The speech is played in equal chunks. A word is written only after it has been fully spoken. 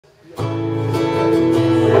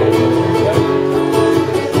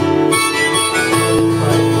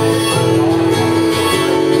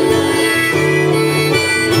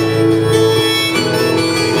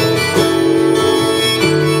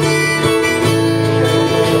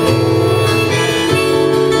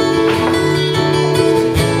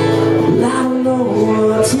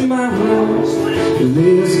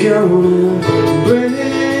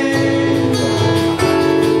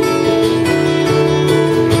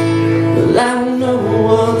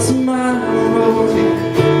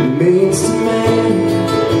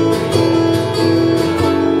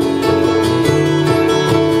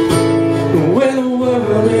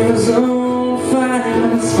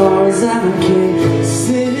big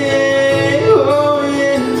city, oh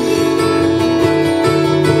yeah.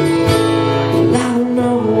 Well, I don't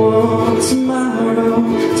know what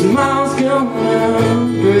tomorrow's gonna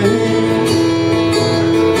bring.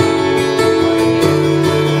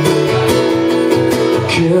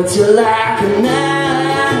 Cut you like a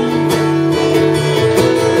knife,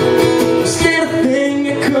 still a thing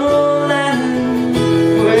you call life.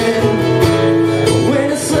 When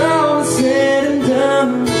it's all said and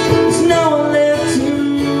done, there's no one left to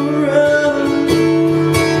run.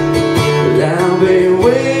 But I'll be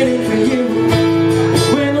waiting for you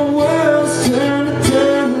when the world's turned to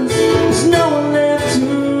dust. There's no one left to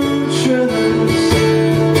trust.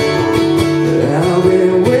 I'll be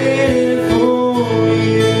waiting for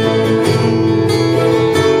you.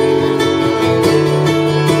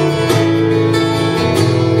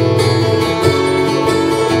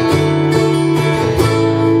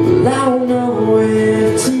 Well, I don't know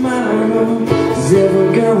if tomorrow is ever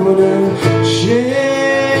gonna